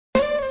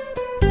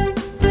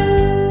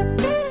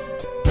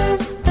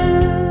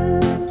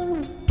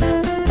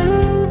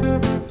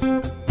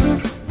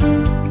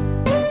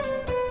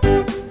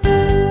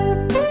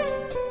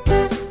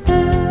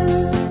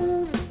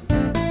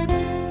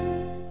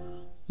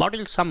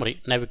Module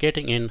summary: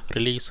 navigating in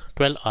Release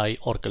 12i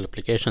Oracle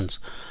applications.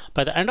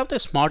 By the end of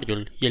this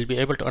module, you'll be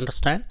able to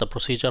understand the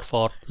procedure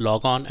for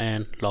log on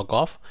and log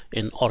off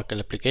in Oracle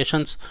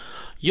applications,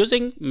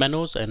 using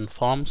menus and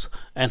forms,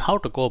 and how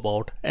to go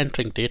about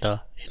entering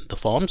data in the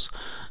forms.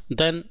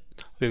 Then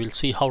we will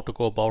see how to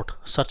go about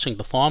searching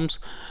the forms,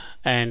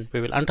 and we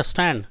will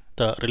understand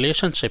the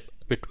relationship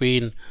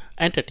between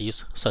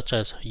entities such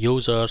as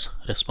users,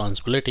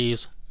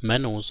 responsibilities,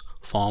 menus,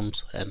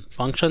 forms, and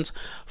functions.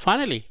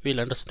 Finally, we'll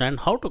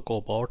understand how to go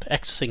about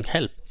accessing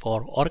help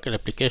for Oracle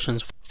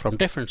applications from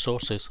different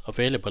sources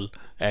available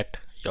at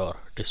your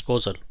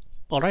disposal.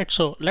 Alright,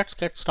 so let's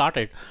get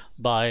started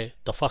by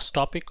the first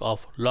topic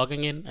of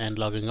logging in and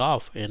logging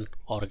off in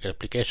Oracle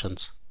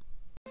applications.